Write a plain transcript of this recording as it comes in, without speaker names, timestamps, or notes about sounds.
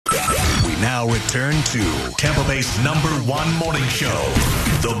Now return to Tampa Bay's #1 morning show,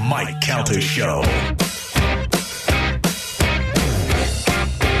 The Mike Calta Show.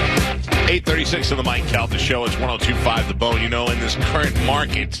 8:36 of the Mike Calta Show. It's 102.5 The Bone. You know, in this current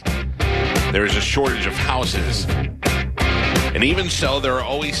market, there is a shortage of houses. And even so, there are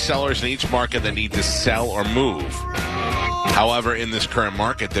always sellers in each market that need to sell or move. However, in this current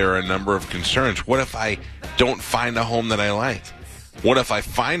market, there are a number of concerns. What if I don't find a home that I like? What if I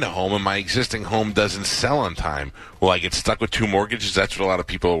find a home and my existing home doesn't sell on time? Will I get stuck with 2 mortgages? That's what a lot of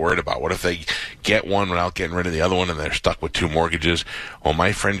people are worried about. What if they get one without getting rid of the other one and they're stuck with 2 mortgages? Well,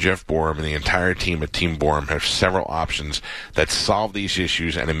 my friend Jeff Borum and the entire team at Team Borum have several options that solve these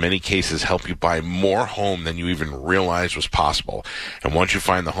issues and in many cases help you buy more home than you even realized was possible. And once you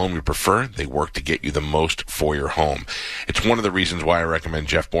find the home you prefer, they work to get you the most for your home. It's one of the reasons why I recommend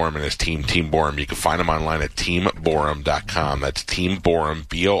Jeff Borum and his team, Team Borum. You can find them online at teamborum.com. That's Team Borum,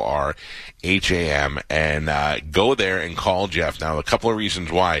 BORHAM, and go there and call Jeff. Now, a couple of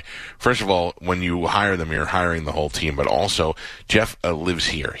reasons why. First of all, when you hire them, you're hiring the whole team, but also Jeff lives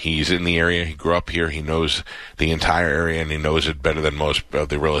here. He's in the area. He grew up here. He knows the entire area, and he knows it better than most of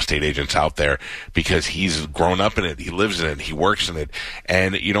the real estate agents out there because he's grown up in it. He lives in it. He works in it.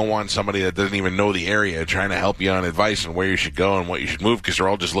 And you don't want somebody that doesn't even know the area trying to help you on advice on where you should go and what you should move because they're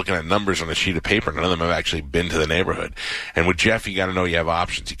all just looking at numbers on a sheet of paper. None of them have actually been to the neighborhood. And with Jeff, you got to know you have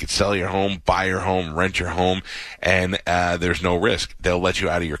options. You could sell your home, buy your home, rent your home, and there's no risk. They'll let you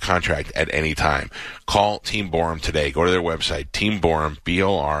out of your contract at any time. Call Team Borum today. Go to their website, teamborum,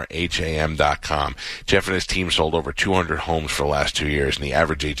 BORHAM.com. Jeff and his team sold over 200 homes for the last 2 years, and the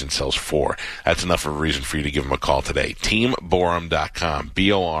average agent sells 4. That's enough of a reason for you to give them a call today. Teamborum.com,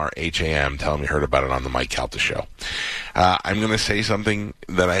 BORHAM. Tell them you heard about it on the Mike Calta Show. I'm going to say something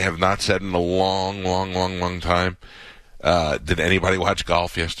that I have not said in a long time. Did anybody watch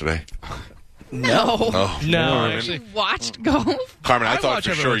golf yesterday? No. Oh, No, You watched golf? Carmen, I thought watch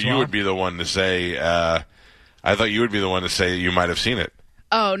for every sure once in a you while. would be the one to say. I thought you would be the one to say you might have seen it.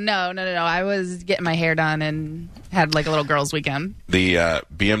 Oh, no. I was getting my hair done and had like a little girls' weekend. The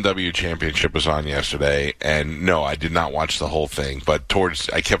BMW Championship was on yesterday, and no, I did not watch the whole thing. But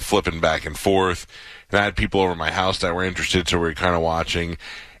I kept flipping back and forth, and I had people over my house that were interested, so we were kind of watching.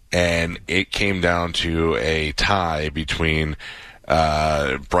 And it came down to a tie between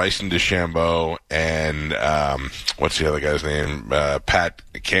Bryson DeChambeau and what's the other guy's name? Pat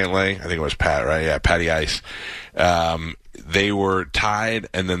Cantlay. I think it was Pat, right? Yeah, Patty Ice. They were tied,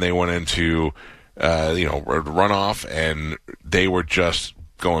 and then they went into runoff, and they were just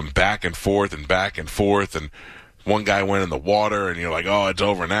going back and forth and back and forth, and one guy went in the water, and you're like, oh, it's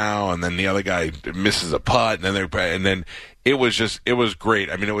over now, and then the other guy misses a putt, and then it was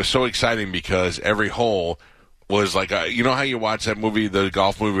great. I mean, it was so exciting because every hole was like, you know how you watch that movie, the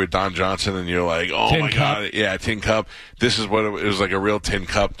golf movie with Don Johnson, and you're like, oh my God, yeah, Tin Cup. This is what it was like, a real Tin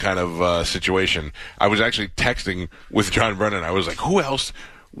Cup kind of situation. I was actually texting with John Brennan. I was like, who else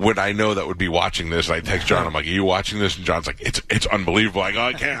would I know that would be watching this? And I text John. I'm like, are you watching this? And John's like, it's unbelievable. I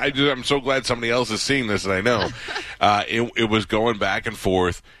go, I'm so glad somebody else is seeing this, and I know. It was going back and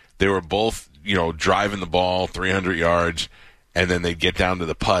forth. They were both, driving the ball 300 yards, and then they'd get down to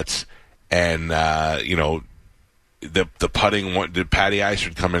the putts, and, the putting, Patty Ice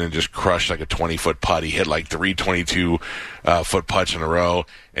would come in and just crush like a 20-foot putt. He hit like 3 22-foot putts in a row,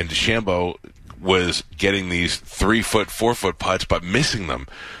 and DeChambeau was getting these 3-foot, 4-foot putts, but missing them.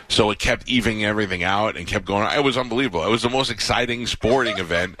 So it kept evening everything out and kept going. It was unbelievable. It was the most exciting sporting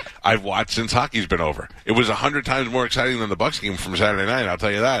event I've watched since hockey's been over. It was 100 times more exciting than the Bucks game from Saturday night, I'll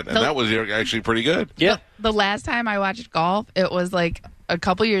tell you that. And that was actually pretty good. Yeah. The last time I watched golf, it was like a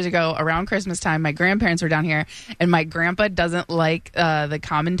couple years ago around Christmas time. My grandparents were down here, and my grandpa doesn't like the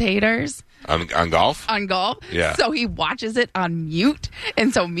commentators. On golf? On golf. Yeah. So he watches it on mute.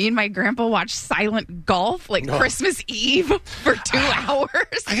 And so me and my grandpa watched silent golf Christmas Eve for 2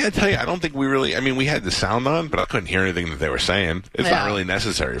 hours. I got to tell you, I don't think we had the sound on, but I couldn't hear anything that they were saying. It's not really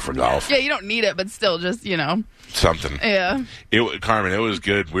necessary for golf. Yeah, you don't need it, but still just, Something. Yeah. Carmen, it was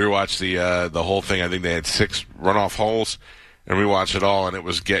good. We watched the whole thing. I think they had 6 runoff holes. And we watched it all, and it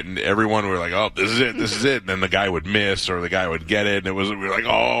was getting everyone. We were like, "Oh, this is it." And then the guy would miss, or the guy would get it, and we were like,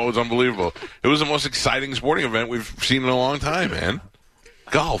 "Oh, it was unbelievable." It was the most exciting sporting event we've seen in a long time, man.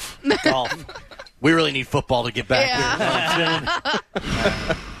 Golf. We really need football to get back here.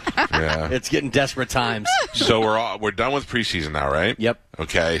 Yeah, it's getting desperate times. So we're done with preseason now, right? Yep.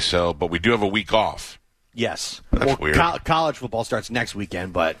 Okay. But we do have a week off. Yes. That's weird. College football starts next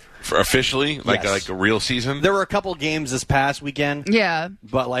weekend, but officially, like yes. a real season. There were a couple games this past weekend. Yeah.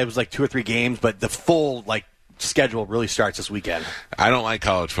 But it was 2 or 3 games, but the full schedule really starts this weekend. I don't like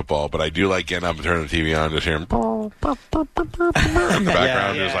college football, but I do like getting up and turning the TV on, just hearing in the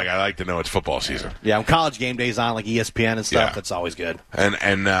background. Just like I like to know it's football season. Yeah, when college game days on, like ESPN and stuff, Yeah. that's always good. And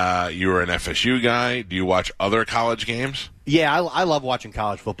you were an FSU guy. Do you watch other college games? Yeah, I love watching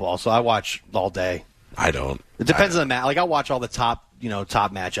college football, so I watch all day. I don't. It depends on the match. Like I watch all the top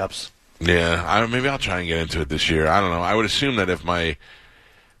matchups. Yeah, maybe I'll try and get into it this year. I don't know. I would assume that if my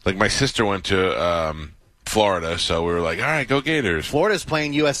sister went to Florida, so we were like, all right, go Gators. Florida's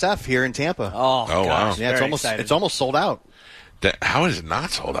playing USF here in Tampa. Oh, wow. Yeah, it's almost sold out. How is it not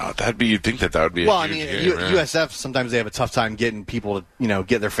sold out? You'd think that would be Well, a huge game, right? USF, sometimes they have a tough time getting people to,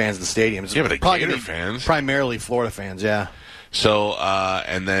 get their fans in the stadiums. Yeah, but the Probably Gator gonna be fans. Primarily Florida fans, yeah. So,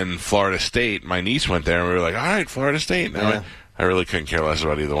 and then Florida State, my niece went there, and we were like, all right, Florida State. Now Yeah. I really couldn't care less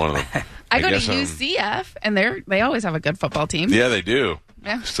about either one of them. I go to guess, UCF, and they always have a good football team. Yeah, they do.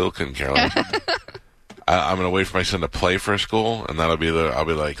 Yeah. Still couldn't care less. I'm going to wait for my son to play for a school, and I'll be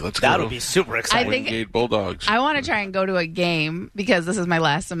like, let's go. That'll be super exciting. I think Wingate Bulldogs. I want to try and go to a game because this is my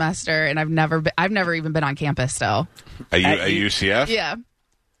last semester, and I've never even been on campus still. At UCF? Yeah.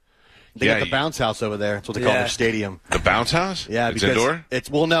 They got the bounce house over there. That's what they call their stadium. The bounce house? Yeah, it's because indoor?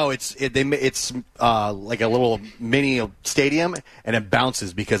 it's like a little mini stadium, and it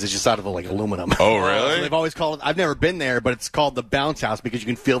bounces because it's just out of aluminum. Oh, really? So they've always called it. I've never been there, but it's called the bounce house because you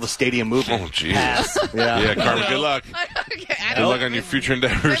can feel the stadium moving. Oh, Jesus. Yeah, Carmen, good luck. Okay, Good luck on your future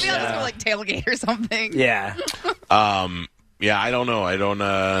endeavors. Maybe I'll just go tailgate or something. Yeah. Yeah, I don't know. I don't.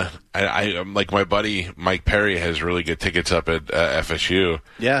 I like my buddy Mike Perry has really good tickets up at FSU.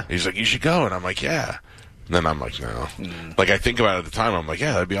 Yeah, he's like, you should go, and I'm like, yeah. And then I'm like, no. Like I think about it at the time, I'm like,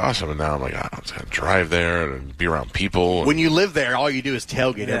 yeah, that'd be awesome. And now I'm like, I'm just gonna drive there and be around people. When you live there, all you do is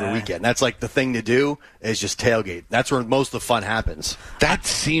tailgate every weekend. That's like the thing to do is just tailgate. That's where most of the fun happens. That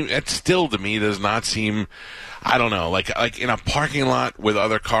still to me does not seem. I don't know, like in a parking lot with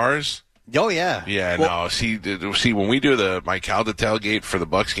other cars. Oh, yeah. Yeah, no. See, when we do my Calta tailgate for the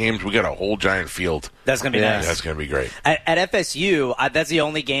Bucks games, we got a whole giant field. That's going to be nice. That's going to be great. At FSU, that's the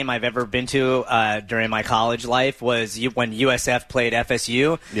only game I've ever been to during my college life was when USF played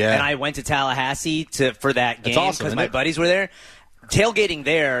FSU. Yeah. And I went to Tallahassee for that game because my buddies were there. Tailgating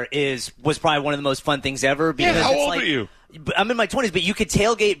there was probably one of the most fun things ever. Because how old are you? I'm in my 20s, but you could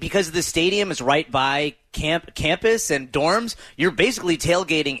tailgate because the stadium is right by campus and dorms. You're basically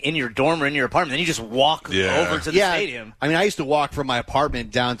tailgating in your dorm or in your apartment. Then you just walk over to the stadium. I mean, I used to walk from my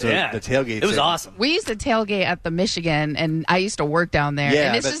apartment down to the tailgate. It was awesome. We used to tailgate at the Michigan, and I used to work down there. Yeah,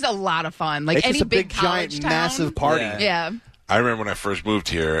 and it's just a lot of fun. Like it's any just a big college giant, town. massive party. Yeah. I remember when I first moved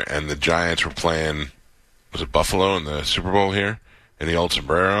here, and the Giants were playing. Was it Buffalo in the Super Bowl here in the old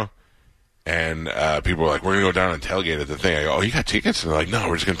Sombrero? And people were like, we're going to go down and tailgate at the thing. I go, oh, you got tickets? And they're like, no,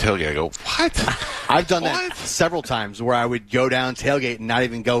 we're just going to tailgate. I go, what? I've done that several times where I would go down, tailgate, and not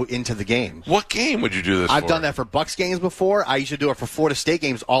even go into the game. What game would you do this I've for? done that for Bucks games before. I used to do it for Florida State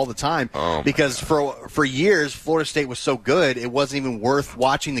games all the time because for years, Florida State was so good, it wasn't even worth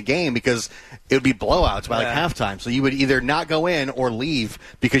watching the game because it would be blowouts by halftime. So you would either not go in or leave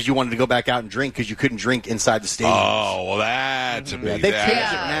because you wanted to go back out and drink because you couldn't drink inside the stadium. Oh, well, that's a big They changed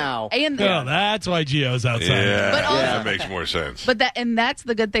it now. And that's why Gio's outside. Yeah, But also- that makes more sense. But that's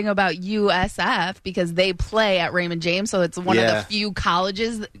the good thing about USF because they play at Raymond James, so it's one of the few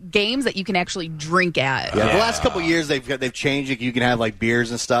colleges games that you can actually drink at. Yeah. The last couple of years they've changed it. You can have like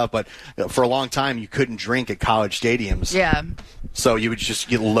beers and stuff, but for a long time you couldn't drink at college stadiums. Yeah. So you would just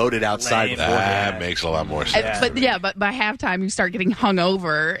get loaded outside. That makes a lot more sense. But by halftime you start getting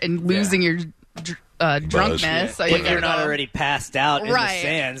hungover and losing your drunkenness. So If you're not already passed out in the Right.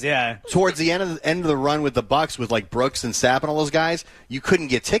 stands, yeah. Towards the end of the run with the Bucks, with like Brooks and Sapp and all those guys, you couldn't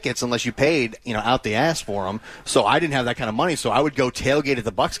get tickets unless you paid, out the ass for them. So I didn't have that kind of money, so I would go tailgate at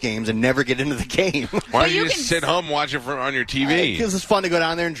the Bucks games and never get into the game. Why don't you just sit home and watch it on your TV? Because it's fun to go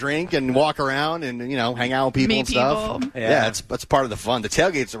down there and drink and walk around and hang out with people Meet and stuff. people. Yeah, that's part of the fun. The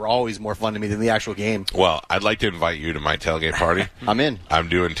tailgates are always more fun to me than the actual game. Well, I'd like to invite you to my tailgate party. I'm in. I'm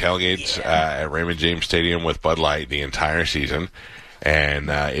doing tailgates at Raymond James Stadium with Bud Light the entire season, and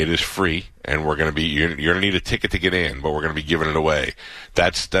it is free. And we're going to you're going to need a ticket to get in, but we're going to be giving it away.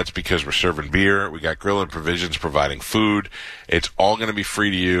 That's because we're serving beer. We got Grill and Provisions providing food. It's all going to be free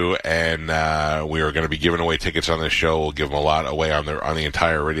to you, and we are going to be giving away tickets on this show. We'll give them a lot away on the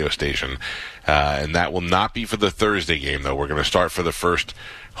entire radio station, and that will not be for the Thursday game though. We're going to start for the first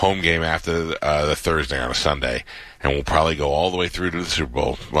home game after the Thursday on a Sunday, and we'll probably go all the way through to the Super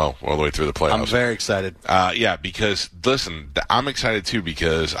Bowl. Well, all the way through the playoffs. I'm very excited. Yeah, because listen, I'm excited too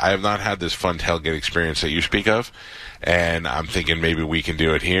because I have not had this fun tailgate experience that you speak of, and I'm thinking maybe we can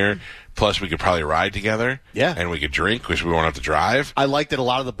do it here. Plus, we could probably ride together. Yeah. And we could drink because we won't have to drive. I like that a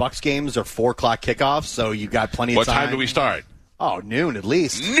lot of the Bucks games are 4 o'clock kickoffs, so you got plenty of time. What time do we start? Oh, noon at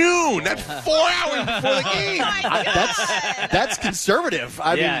least. Noon? That's 4 hours before the game. That's conservative.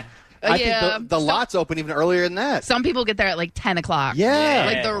 I mean, I think the lot's open even earlier than that. Some people get there at like 10 o'clock. Yeah.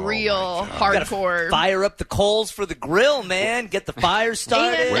 Like the real hardcore. Fire up the coals for the grill, man. Get the fire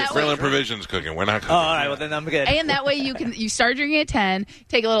started. We're grilling provisions cooking. We're not cooking. Oh, all right, well, then I'm good. And that way you start drinking at 10,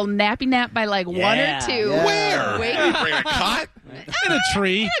 take a little nappy nap by like 1 or 2. Yeah. Where? Bring a cot? In a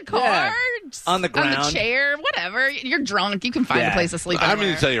tree. In a car. On the ground. On the chair. Whatever. You're drunk. You can find a place to sleep I'm anywhere.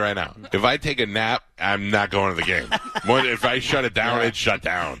 going to tell you right now. If I take a nap, I'm not going to the game. If I shut it down, it's shut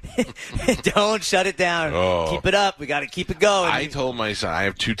down. Don't shut it down. Oh. Keep it up. We got to keep it going. I told my son, I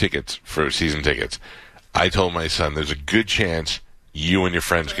have 2 tickets for season tickets. I told my son, there's a good chance you and your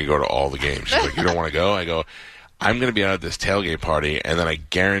friends can go to all the games. He's like, you don't want to go? I go, I'm going to be out at this tailgate party, and then I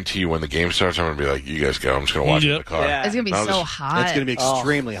guarantee you when the game starts, I'm going to be like, you guys go. I'm just going to watch it in the car. Yeah. It's going to be so hot. It's going to be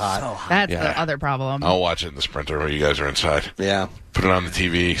extremely hot. So hot. That's the other problem. I'll watch it in the Sprinter where you guys are inside. Yeah. Put it on the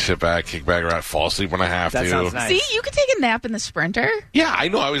TV, sit back, kick back around, fall asleep when I have That to. sounds nice. See, you could take a nap in the Sprinter. Yeah, I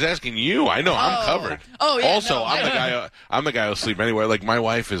know. I was asking you. I know. I'm covered. Oh, yeah. Also, no. I'm the guy who'll sleep anywhere. Like, my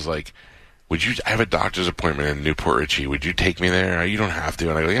wife is like, I have a doctor's appointment in Newport Richie. Would you take me there? You don't have to.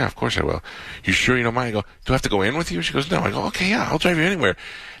 And I go, yeah, of course I will. You sure you don't mind? I go, do I have to go in with you? She goes, no. I go, okay, yeah, I'll drive you anywhere.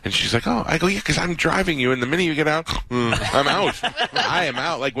 And she's like, oh. I go, yeah, because I'm driving you. And the minute you get out, I'm out. I am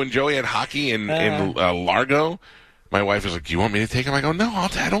out. Like when Joey had hockey in Largo, my wife was like, do you want me to take him? I go, no,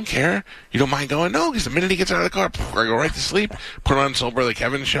 I don't care. You don't mind going? No, because the minute he gets out of the car, I go right to sleep, put on Soul Brother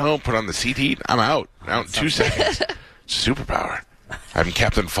Kevin's show, put on the seat heat. I'm out. Out in 2 seconds. Superpower. I'm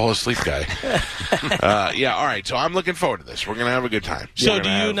Captain Fall Asleep guy. Yeah, all right. So I'm looking forward to this. We're going to have a good time. So do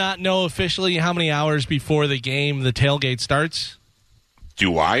you not know officially how many hours before the game the tailgate starts?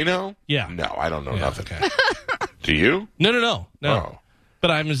 Do I know? Yeah. No, I don't know nothing. Okay. Do you? No. Oh. But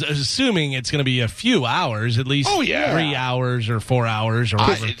I'm assuming it's going to be a few hours, at least 3 hours or 4 hours or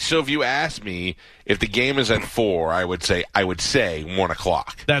whatever. So if you ask me if the game is at 4, I would say 1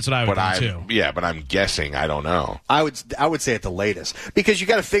 o'clock. That's what I would do too. Yeah, but I'm guessing. I don't know. I would say at the latest because you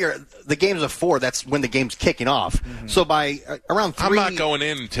got to figure the game's at 4. That's when the game's kicking off. Mm-hmm. So by around 3, I'm not going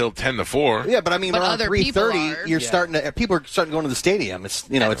in until 10 to 4. Yeah, but I mean around 3:30, you're starting to. People are starting to go into the stadium. It's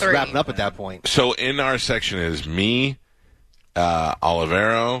it's wrapping up at that point. So in our section is me,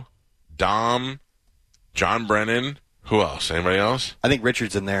 Olivero, Dom, John Brennan. Who else? Anybody else? I think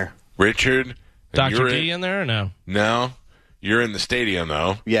Richard's in there. Richard. Dr. D in there or no? No. You're in the stadium,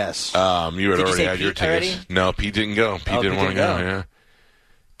 though. Yes. You had Did already you say had your Pete tickets. already? No, Pete didn't go. Pete didn't want to go. Yeah.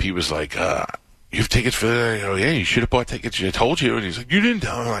 Pete was like, you have tickets for that? I go, yeah, you should have bought tickets. I told you. And he's like, you didn't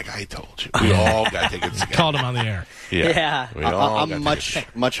tell me. I'm like, I told you. We all got tickets together. Called him on the air. Yeah. We all I'm got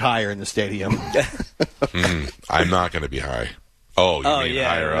much higher in the stadium. I'm not going to be high. Oh, you mean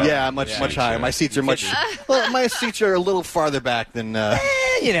higher up? Yeah, much higher. My seats are my seats are a little farther back than.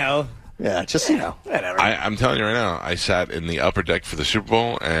 Yeah, just whatever. I'm telling you right now, I sat in the upper deck for the Super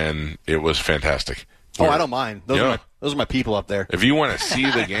Bowl, and it was fantastic. I don't mind. Those are my people up there. If you want to see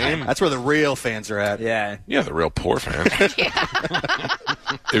the game, that's where the real fans are at. Yeah, the real poor fans.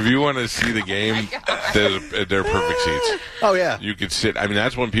 If you want to see the game, they're perfect seats. Oh yeah, you could sit. I mean,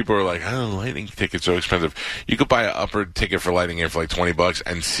 that's when people are like, "Oh, Lightning tickets so expensive." You could buy an upper ticket for Lightning Game for like $20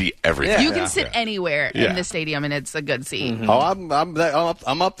 and see everything. You can sit anywhere in the stadium, and it's a good seat. Mm-hmm. Oh,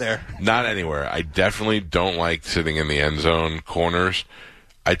 I'm up there. Not anywhere. I definitely don't like sitting in the end zone corners.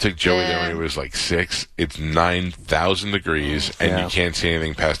 I took Joey there when he was like 6. It's 9,000 degrees, and you can't see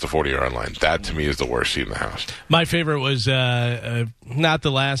anything past the 40-yard line. That, to me, is the worst seat in the house. My favorite was not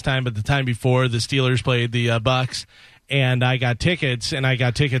the last time, but the time before the Steelers played the Bucks, and I got tickets,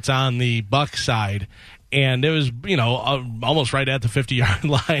 on the Bucks side. And it was, almost right at the 50-yard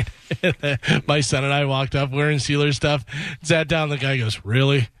line. My son and I walked up wearing Steelers stuff, sat down. The guy goes,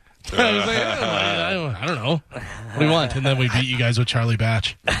 really? I was like, I don't know. What do you want? And then we beat you guys with Charlie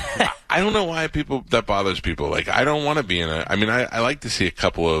Batch. I don't know why that bothers people. Like, I don't want to be in I like to see a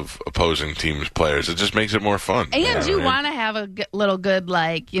couple of opposing teams' players. It just makes it more fun. And you want to have a little good,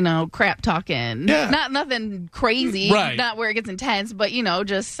 crap talking. Yeah. Not nothing crazy. Right. Not where it gets intense, but,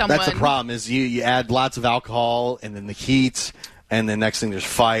 just someone. That's the problem is you add lots of alcohol and then the heat. And the next thing, there's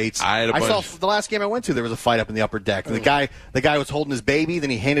fights. I saw the last game I went to. There was a fight up in the upper deck. The guy was holding his baby. Then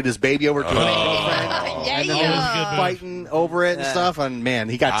he handed his baby over to his girlfriend. And then they were fighting over it and stuff. And man,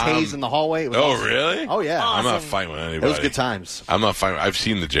 he got tased in the hallway. It was awesome. Really? Oh yeah. I'm not fighting with anybody. It was good times. I'm not fighting. I've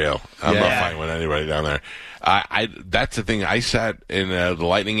seen the jail. I'm not fighting with anybody down there. That's the thing. I sat in the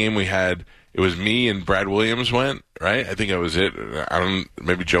Lightning game we had it was me and Brad Williams went, right? I think that was it.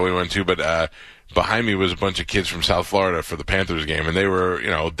 Maybe Joey went too, but behind me was a bunch of kids from South Florida for the Panthers game, and they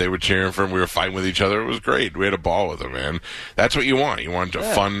were cheering for him. We were fighting with each other. It was great. We had a ball with them, man. That's what you want. You want a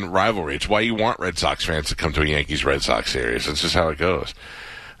fun rivalry. It's why you want Red Sox fans to come to a Yankees-Red Sox series. That's just how it goes.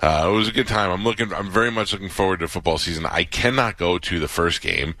 It was a good time. I'm very much looking forward to football season. I cannot go to the first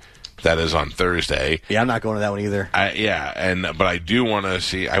game. That is on Thursday. Yeah, I'm not going to that one either. But I do want to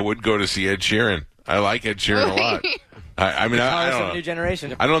see. I would go to see Ed Sheeran. I like Ed Sheeran a lot. I don't know. New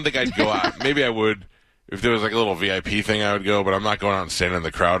generation. I don't think I'd go out. Maybe I would. If there was like a little VIP thing, I would go, but I'm not going out and standing in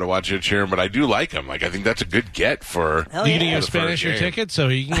the crowd to watch Ed Sheeran. But I do like him. Like, I think that's a good get for. Hell you yeah. going to Spanish your ticket so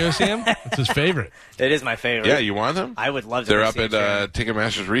he can go see him? It's his favorite. It is my favorite. Yeah, you want them? I would love to. They're up at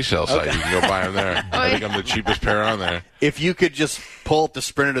Ticketmaster's resale site. Okay. You can go buy them there. I think I'm the cheapest pair on there. If you could just pull up the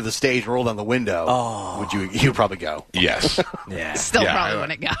sprinter to the stage, roll down the window, would you? You'd probably go. Yes. Yeah. Still probably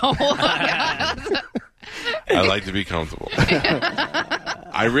wouldn't go. I like to be comfortable.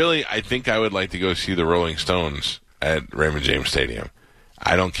 I think I would like to go see the Rolling Stones at Raymond James Stadium.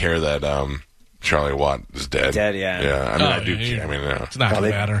 I don't care that Charlie Watt is dead. Yeah. Yeah, I mean, I do care. I mean, no. It's not going to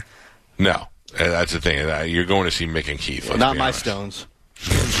matter. No. That's the thing. You're going to see Mick and Keith. Not my Stones.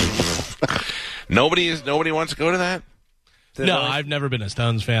 Nobody wants to go to that? No, I've never been a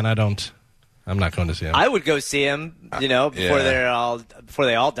Stones fan. I'm not going to see him. I would go see him, before they all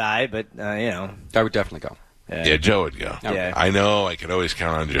die, but I would definitely go. Yeah, Joe would go. Yeah. I know. I could always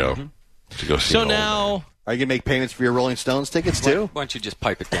count on Joe to go see. So now, are you going to make payments for your Rolling Stones tickets too? Why don't you just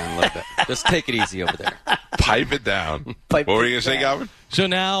pipe it down a little bit? Just take it easy over there. Pipe it down. What were you going to say, Calvin? So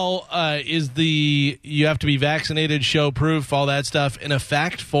now you have to be vaccinated, show proof, all that stuff in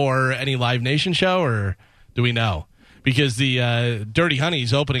effect for any Live Nation show, or do we know? Because the Dirty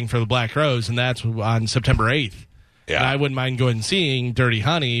Honey's opening for the Black Rose, and that's on September 8th. Yeah. And I wouldn't mind going and seeing Dirty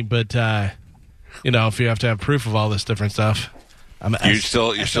Honey, but if you have to have proof of all this different stuff, you're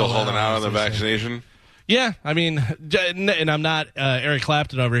still holding out on the vaccination. Yeah, I mean, and I'm not Eric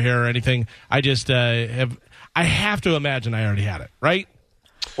Clapton over here or anything. I just I have to imagine I already had it, right?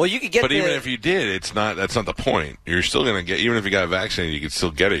 Well, you could get. But even if you did, that's not the point. You're still going to get. Even if you got vaccinated, you could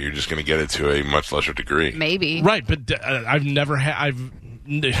still get it. You're just going to get it to a much lesser degree. Maybe. Right, but I've never had.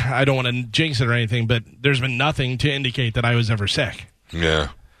 I don't want to jinx it or anything, but there's been nothing to indicate that I was ever sick. Yeah,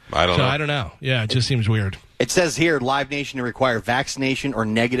 I don't know. I don't know. Yeah, it just seems weird. It says here, Live Nation to require vaccination or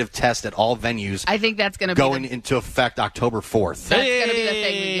negative test at all venues. I think that's going to be going into effect October 4th. That's going to be the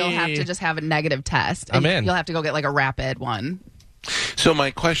thing. You'll have to just have a negative test. And I'm in. You'll have to go get like a rapid one. So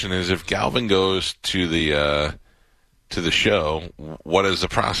my question is, if Galvin goes to the show, what is the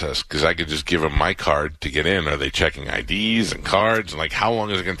process? Because I could just give him my card to get in. Are they checking IDs and cards? And like, how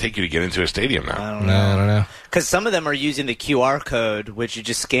long is it going to take you to get into a stadium now? I don't know. Because some of them are using the QR code, which you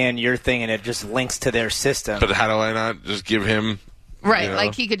just scan your thing and it just links to their system. But how do I not just give him? Right,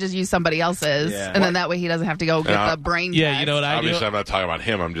 like he could just use somebody else's, and then that way he doesn't have to go get the brain test. You know what I do? Obviously, I'm not talking about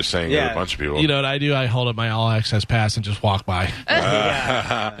him. I'm just saying there's a bunch of people. You know what I do? I hold up my All Access pass and just walk by.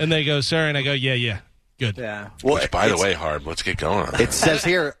 And they go, sir, and I go, yeah. Good. Yeah. Well, which, by the way, Harb, let's get going on that. It says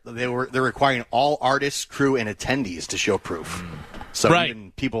here they're requiring all artists, crew, and attendees to show proof. So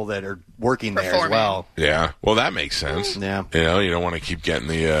even people that are working there as well. Yeah. Well, that makes sense. Yeah. You don't want to keep getting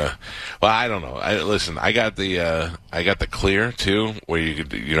the. Well, I don't know. Listen, I got the Clear too, where you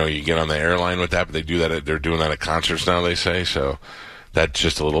could you get on the airline with that. But they do that. They're doing that at concerts now. They say so. That's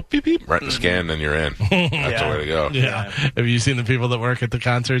just a little beep beep right in the scan, and you're in. That's the way to go. Yeah. Have you seen the people that work at the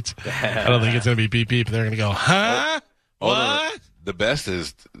concerts? I don't think it's going to be beep beep. They're going to go, huh? What? The best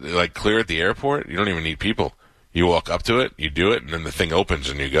is like Clear at the airport. You don't even need people. You walk up to it, you do it, and then the thing opens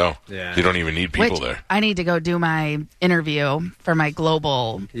and you go. Yeah. You don't even need people there. I need to go do my interview for my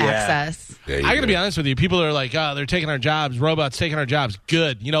global access. Yeah, I got to be honest with you. People are like, they're taking our jobs. Robots taking our jobs.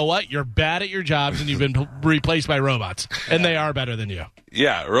 Good. You know what? You're bad at your jobs and you've been replaced by robots. And they are better than you.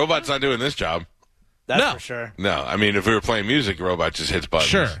 Yeah, robot's not doing this job. That's for sure. No, I mean, if we were playing music, robot just hits buttons.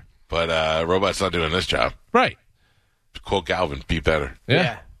 Sure. But robot's not doing this job. Right. Quote Galvin, be better.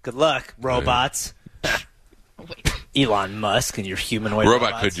 Yeah. Good luck, robots. Elon Musk and your humanoid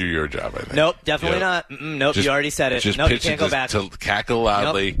robot could do your job, I think. Nope, definitely not. Nope, you already said it. Just nope, you pitch can't go back. to cackle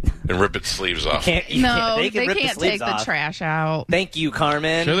loudly and rip its sleeves off. They can't take the trash out. Thank you,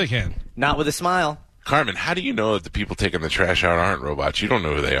 Carmen. Sure they can. Not with a smile. Carmen, how do you know that the people taking the trash out aren't robots? You don't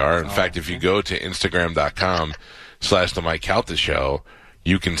know who they are. In fact, if you go to Instagram.com/The Mike Calta Show,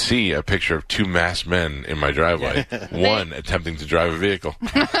 you can see a picture of two masked men in my driveway. One attempting to drive a vehicle.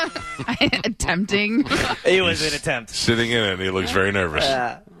 Attempting? It was an attempt. Sitting in it, and he looks very nervous.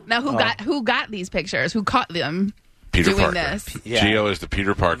 Now, who got these pictures? Who caught them? Peter doing Parker. this. Yeah. Geo is the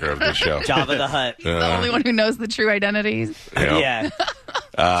Peter Parker of the show. Jabba the Hutt. He's the only one who knows the true identities. Yeah.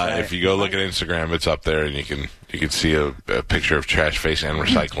 If you go look at Instagram, it's up there, and you can see a picture of Trash Face and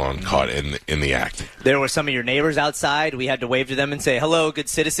Recyclone caught in the act. There were some of your neighbors outside. We had to wave to them and say, hello, good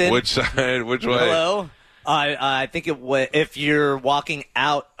citizen. Which side? Which way? Hello. I think it was, if you're walking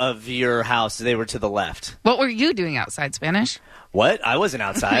out of your house, they were to the left. What were you doing outside, Spanish? What? I wasn't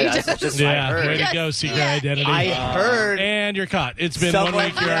outside. I just I Yeah, heard. way to go, secret identity. I heard. And you're caught. It's been Someone 1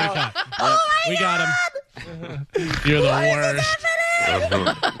 week. You're already yelled, caught. We got him. You're the worst.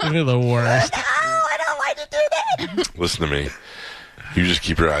 You're the worst. I don't like to do that. Listen to me. You just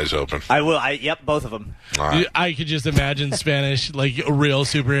keep your eyes open. I will. Yep, both of them. All right. I could just imagine Spanish, like a real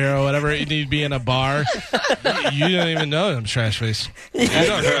superhero, whatever. You need to be in a bar. You don't even know I'm Trash Face. You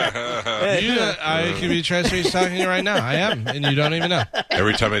don't. I could be Trash Face talking to you right now. I am, and you don't even know.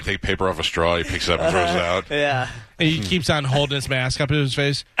 Every time I take paper off a straw, he picks it up and throws it out. Yeah. And he keeps on holding his mask up to his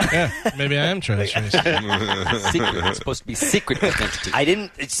face. Yeah, maybe I am Trash Face. Secret. It's supposed to be secret identity. I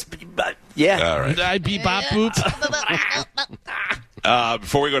didn't. Yeah. All right. I beep bop boop.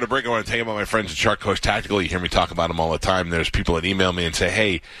 Before we go to break, I want to tell you about my friends at Shark Coast Tactical. You hear me talk about them all the time. There's people that email me and say,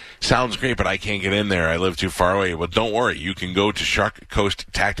 hey, sounds great, but I can't get in there. I live too far away. Well, don't worry. You can go to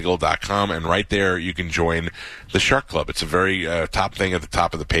sharkcoasttactical.com, and right there you can join the Shark Club. It's a very top thing at the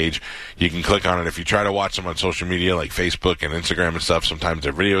top of the page. You can click on it. If you try to watch them on social media like Facebook and Instagram and stuff, sometimes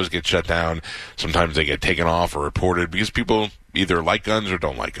their videos get shut down. Sometimes they get taken off or reported because people either like guns or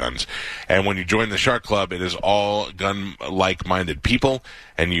don't like guns. And when you join the Shark Club, it is all gun-like-minded people,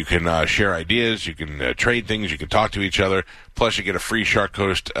 and you can share ideas, you can trade things, you can talk to each other. Plus, you get a free Shark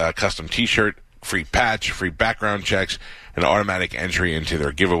Coast custom T-shirt, free patch, free background checks, and automatic entry into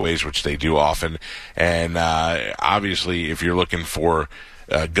their giveaways, which they do often. And obviously, if you're looking for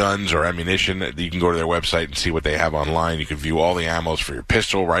guns or ammunition, you can go to their website and see what they have online. You can view all the ammos for your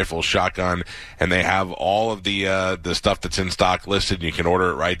pistol, rifle, shotgun, and they have all of the stuff that's in stock listed. You can order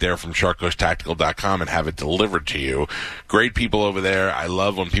it right there from sharkcoasttactical.com and have it delivered to you. Great people over there. I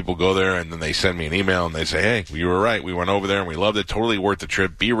love when people go there and then they send me an email and they say, hey, you were right. We went over there and we loved it. Totally worth the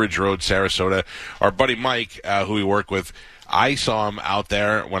trip. Bee Ridge Road, Sarasota. Our buddy Mike, who we work with, I saw him out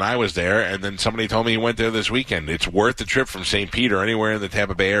there when I was there, and then somebody told me he went there this weekend. It's worth the trip from St. Pete or anywhere in the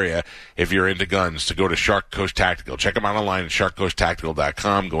Tampa Bay area if you're into guns to go to Shark Coast Tactical. Check them out online at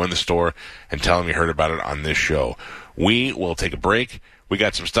sharkcoasttactical.com. Go in the store and tell them you heard about it on this show. We will take a break. We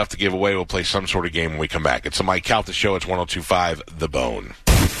got some stuff to give away. We'll play some sort of game when we come back. It's the Mike Calta Show. It's 102.5 The Bone.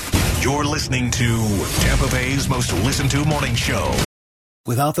 You're listening to Tampa Bay's most listened to morning show.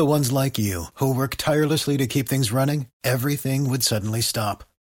 Without the ones like you, who work tirelessly to keep things running, everything would suddenly stop.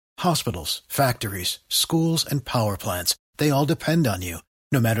 Hospitals, factories, schools, and power plants, they all depend on you.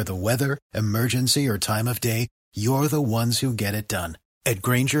 No matter the weather, emergency, or time of day, you're the ones who get it done. At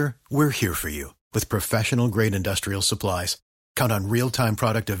Grainger, we're here for you with professional-grade industrial supplies. Count on real-time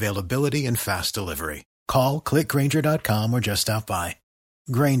product availability and fast delivery. Call, click Grainger.com, or just stop by.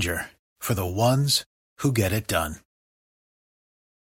 Grainger, for the ones who get it done.